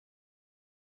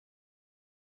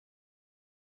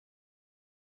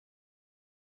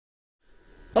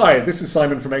Hi, this is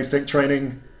Simon from Atack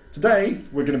Training. Today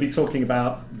we're going to be talking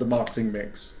about the marketing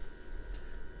mix.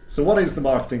 So what is the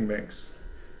marketing mix?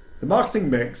 The marketing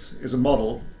mix is a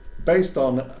model based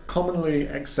on a commonly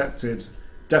accepted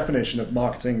definition of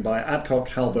marketing by Adcock,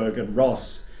 Holborg and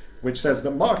Ross, which says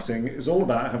that marketing is all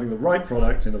about having the right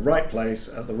product in the right place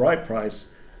at the right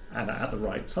price and at the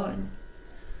right time.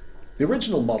 The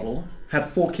original model had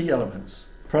four key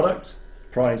elements: product,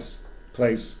 price,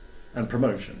 place and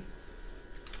promotion.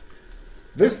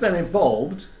 This then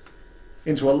evolved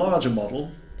into a larger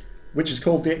model, which is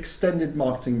called the extended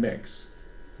marketing mix.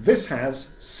 This has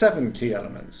 7 key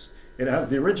elements. It has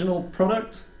the original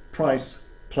product, price,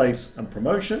 place, and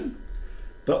promotion,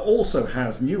 but also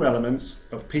has new elements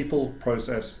of people,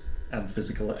 process, and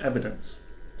physical evidence.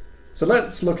 So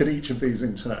let's look at each of these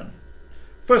in turn.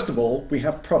 First of all, we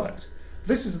have product.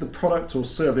 This is the product or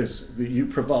service that you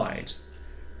provide.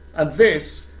 And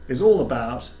this is all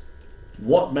about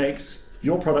what makes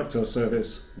your product or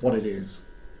service what it is.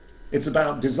 It's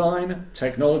about design,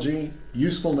 technology,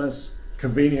 usefulness,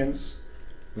 convenience,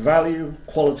 value,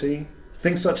 quality,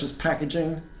 things such as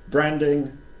packaging,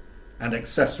 branding, and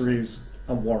accessories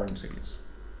and warranties.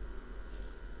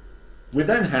 We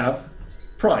then have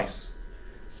price.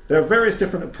 There are various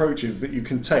different approaches that you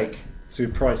can take to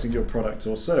pricing your product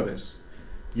or service.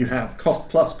 You have cost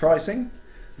plus pricing.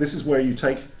 This is where you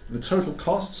take the total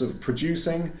costs of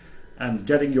producing and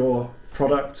getting your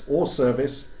product or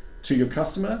service to your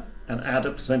customer and add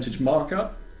a percentage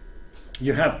markup.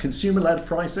 You have consumer-led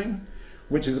pricing,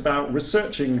 which is about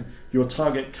researching your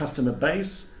target customer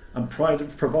base and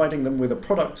providing them with a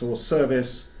product or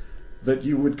service that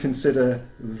you would consider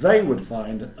they would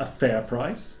find a fair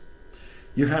price.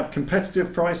 You have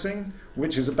competitive pricing,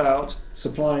 which is about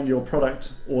supplying your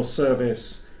product or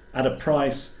service at a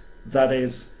price that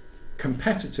is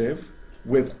competitive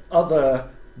with other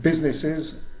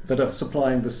businesses that are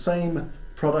supplying the same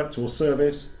product or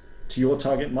service to your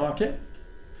target market.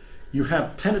 You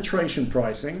have penetration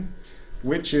pricing,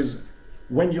 which is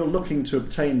when you're looking to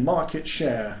obtain market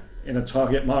share in a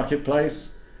target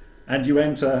marketplace and you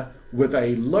enter with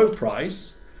a low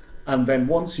price, and then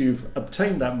once you've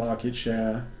obtained that market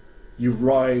share, you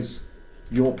rise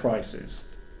your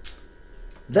prices.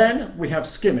 Then we have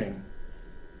skimming.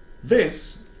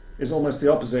 This is almost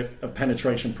the opposite of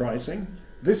penetration pricing.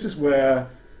 This is where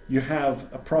you have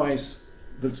a price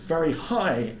that's very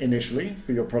high initially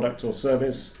for your product or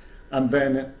service, and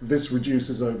then this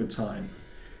reduces over time.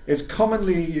 It's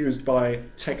commonly used by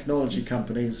technology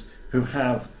companies who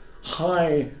have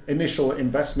high initial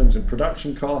investment in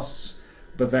production costs,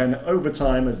 but then over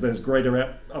time, as there's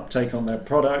greater uptake on their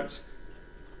product,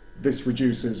 this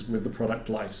reduces with the product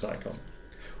life cycle.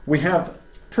 We have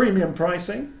premium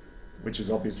pricing, which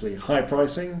is obviously high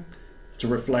pricing to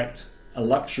reflect a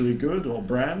luxury good or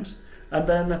brand. And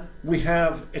then we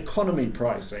have economy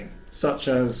pricing, such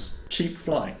as cheap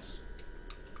flights.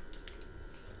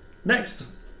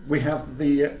 Next, we have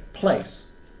the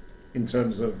place in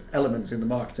terms of elements in the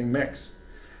marketing mix.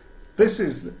 This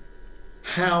is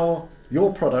how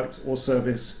your product or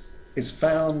service is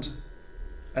found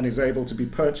and is able to be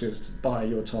purchased by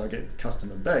your target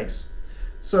customer base.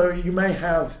 So you may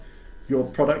have your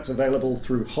product available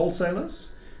through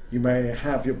wholesalers. You may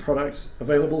have your product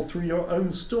available through your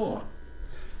own store.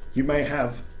 You may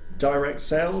have direct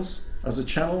sales as a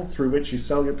channel through which you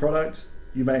sell your product.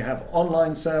 You may have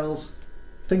online sales,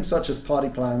 things such as party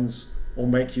plans, or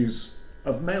make use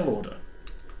of mail order.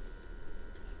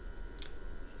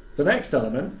 The next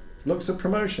element looks at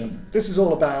promotion. This is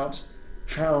all about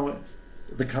how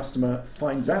the customer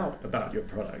finds out about your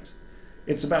product.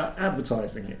 It's about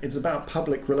advertising. It's about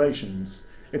public relations.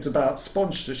 It's about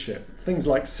sponsorship, things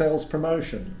like sales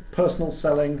promotion, personal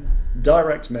selling,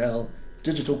 direct mail,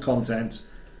 digital content,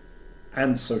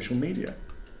 and social media.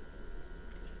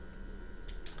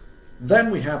 Then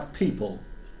we have people.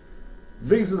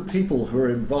 These are the people who are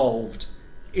involved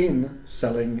in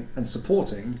selling and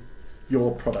supporting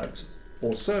your product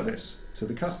or service to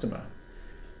the customer.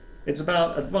 It's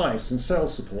about advice and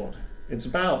sales support. It's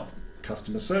about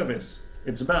customer service.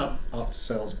 It's about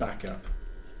after-sales backup.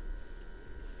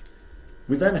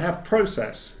 We then have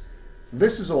process.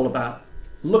 This is all about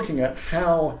looking at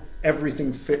how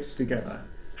everything fits together,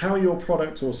 how your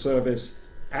product or service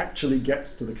actually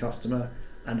gets to the customer,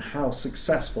 and how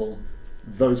successful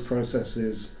those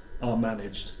processes are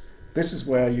managed. This is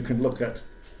where you can look at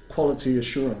quality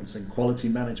assurance and quality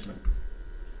management.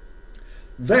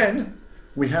 Then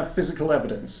we have physical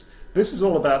evidence. This is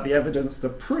all about the evidence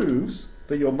that proves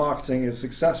that your marketing is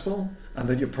successful and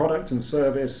that your product and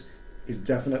service is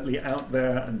definitely out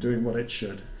there and doing what it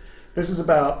should. This is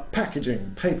about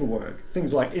packaging, paperwork,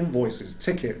 things like invoices,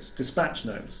 tickets, dispatch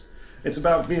notes. It's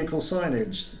about vehicle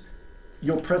signage,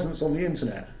 your presence on the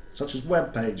internet, such as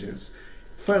web pages,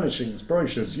 furnishings,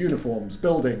 brochures, uniforms,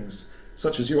 buildings,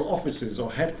 such as your offices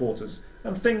or headquarters,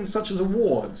 and things such as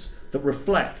awards that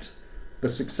reflect the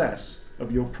success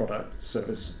of your product,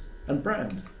 service, and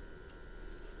brand.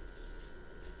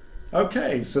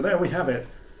 Okay, so there we have it,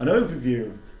 an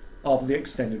overview of the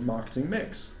extended marketing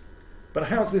mix. But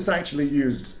how's this actually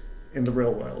used in the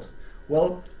real world?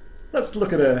 Well, let's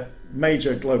look at a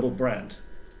major global brand.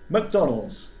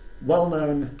 McDonald's, well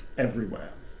known everywhere.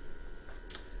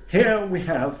 Here we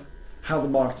have how the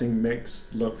marketing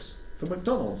mix looks for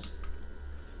McDonald's.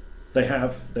 They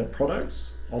have their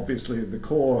products, obviously the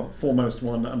core foremost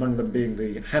one among them being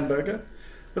the hamburger,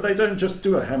 but they don't just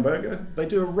do a hamburger, they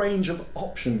do a range of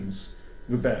options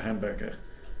with their hamburger.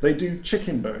 They do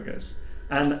chicken burgers.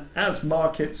 And as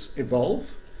markets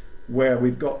evolve, where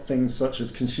we've got things such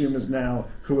as consumers now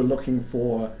who are looking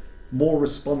for more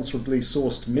responsibly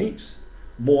sourced meat,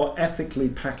 more ethically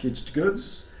packaged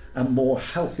goods, and more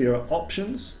healthier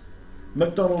options,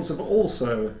 McDonald's have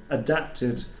also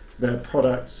adapted their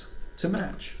products to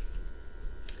match.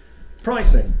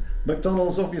 Pricing.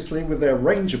 McDonald's, obviously, with their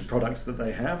range of products that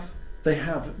they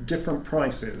have different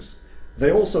prices.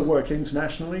 They also work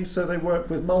internationally, so they work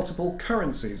with multiple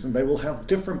currencies, and they will have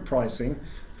different pricing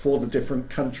for the different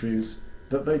countries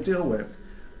that they deal with.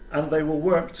 And they will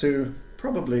work to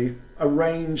probably a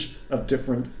range of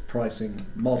different pricing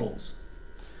models.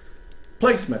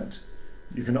 Placement.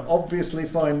 You can obviously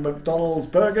find McDonald's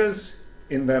burgers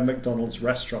in their McDonald's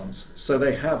restaurants, so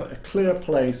they have a clear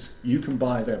place you can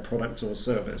buy their product or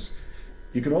service.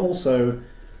 You can also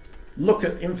look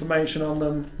at information on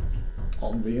them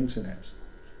on the internet.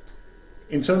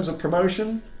 In terms of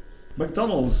promotion,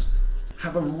 McDonald's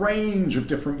have a range of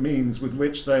different means with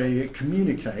which they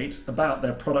communicate about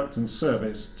their product and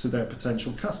service to their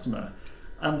potential customer,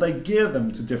 and they gear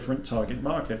them to different target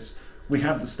markets. We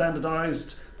have the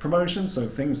standardized promotion, so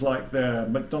things like their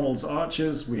McDonald's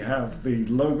arches, we have the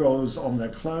logos on their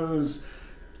clothes,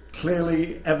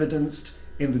 clearly evidenced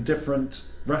in the different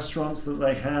restaurants that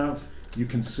they have. You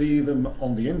can see them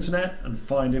on the internet and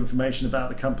find information about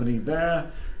the company there.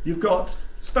 You've got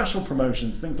special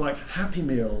promotions, things like Happy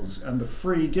Meals and the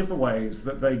free giveaways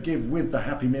that they give with the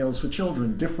Happy Meals for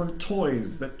children, different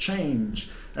toys that change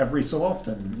every so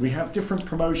often. We have different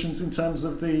promotions in terms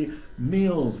of the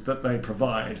meals that they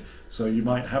provide. So you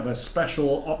might have a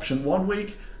special option one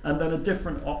week and then a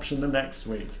different option the next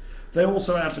week. They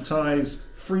also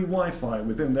advertise free Wi-Fi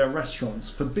within their restaurants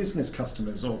for business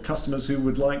customers or customers who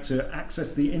would like to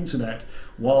access the internet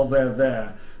while they're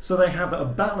there. So they have a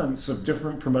balance of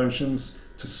different promotions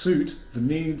to suit the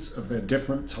needs of their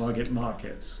different target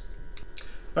markets.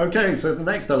 Okay, so the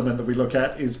next element that we look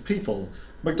at is people.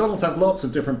 McDonald's have lots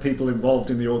of different people involved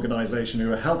in the organization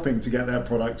who are helping to get their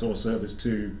product or service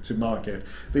to market.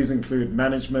 These include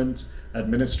management,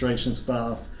 administration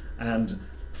staff, and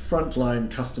frontline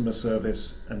customer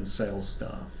service and sales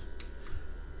staff.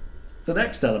 The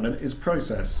next element is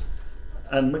process,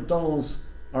 and McDonald's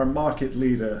are a market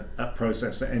leader at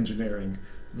process engineering.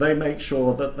 They make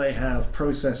sure that they have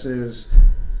processes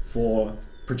for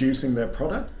producing their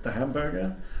product, the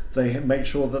hamburger. They make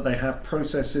sure that they have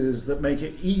processes that make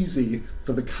it easy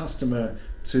for the customer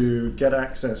to get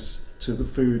access to the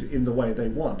food in the way they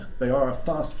want. They are a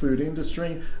fast food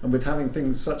industry, and with having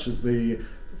things such as the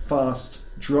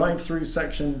fast drive-through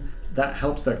section, that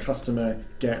helps their customer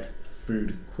get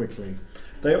food quickly.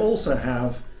 They also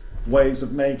have ways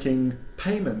of making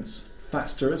payments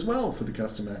faster as well for the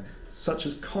customer, such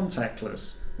as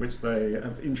contactless, which they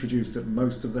have introduced at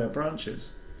most of their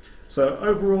branches. So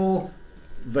overall,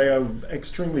 they are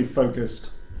extremely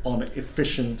focused on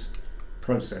efficient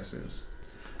processes.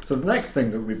 So the next thing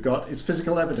that we've got is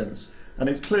physical evidence, and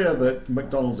it's clear that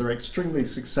McDonald's are extremely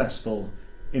successful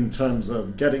in terms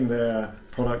of getting their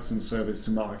products and service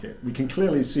to market. We can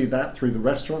clearly see that through the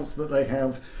restaurants that they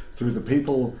have, through the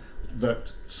people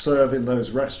that serve in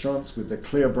those restaurants with the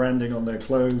clear branding on their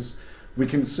clothes. We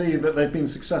can see that they've been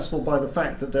successful by the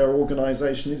fact that their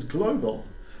organization is global,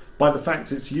 by the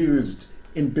fact it's used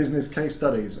in business case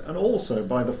studies, and also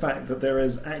by the fact that there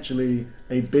is actually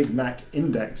a Big Mac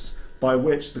index by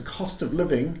which the cost of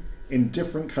living in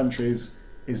different countries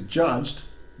is judged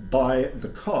by the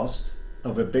cost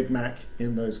of a Big Mac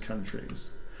in those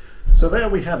countries. So there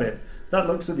we have it. That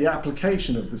looks at the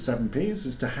application of the 7 Ps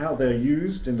as to how they're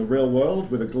used in the real world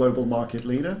with a global market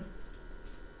leader.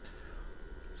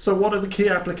 So what are the key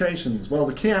applications? Well,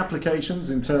 the key applications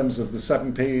in terms of the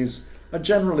 7 Ps are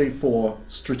generally for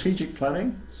strategic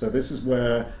planning. So this is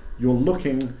where you're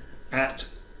looking at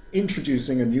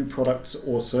introducing a new product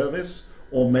or service,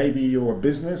 or maybe you're a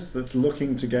business that's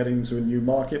looking to get into a new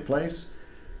marketplace.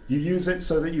 You use it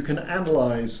so that you can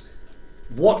analyze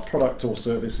what product or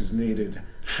service is needed,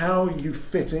 how you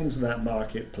fit into that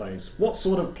marketplace, what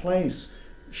sort of place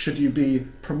should you be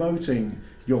promoting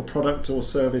your product or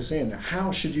service in,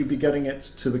 how should you be getting it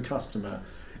to the customer.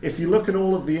 If you look at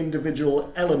all of the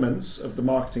individual elements of the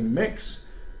marketing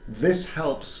mix, this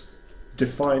helps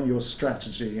define your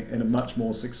strategy in a much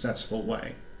more successful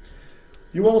way.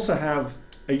 You also have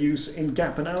a use in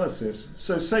gap analysis.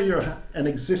 So say you're an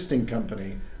existing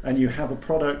company and you have a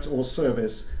product or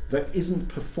service that isn't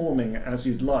performing as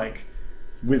you'd like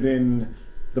within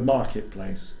the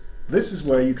marketplace. This is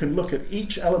where you can look at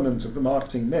each element of the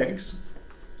marketing mix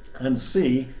and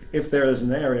see if there is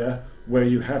an area where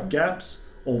you have gaps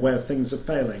or where things are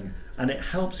failing, and it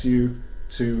helps you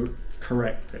to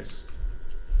correct this.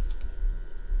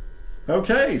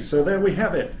 Okay, so there we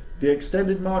have it, the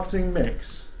extended marketing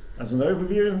mix as an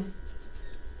overview.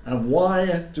 And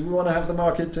why do we want to have the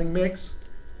marketing mix?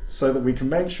 So that we can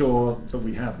make sure that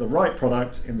we have the right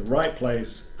product in the right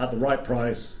place, at the right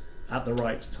price, at the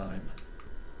right time.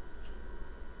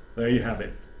 There you have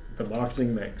it, the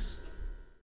marketing mix.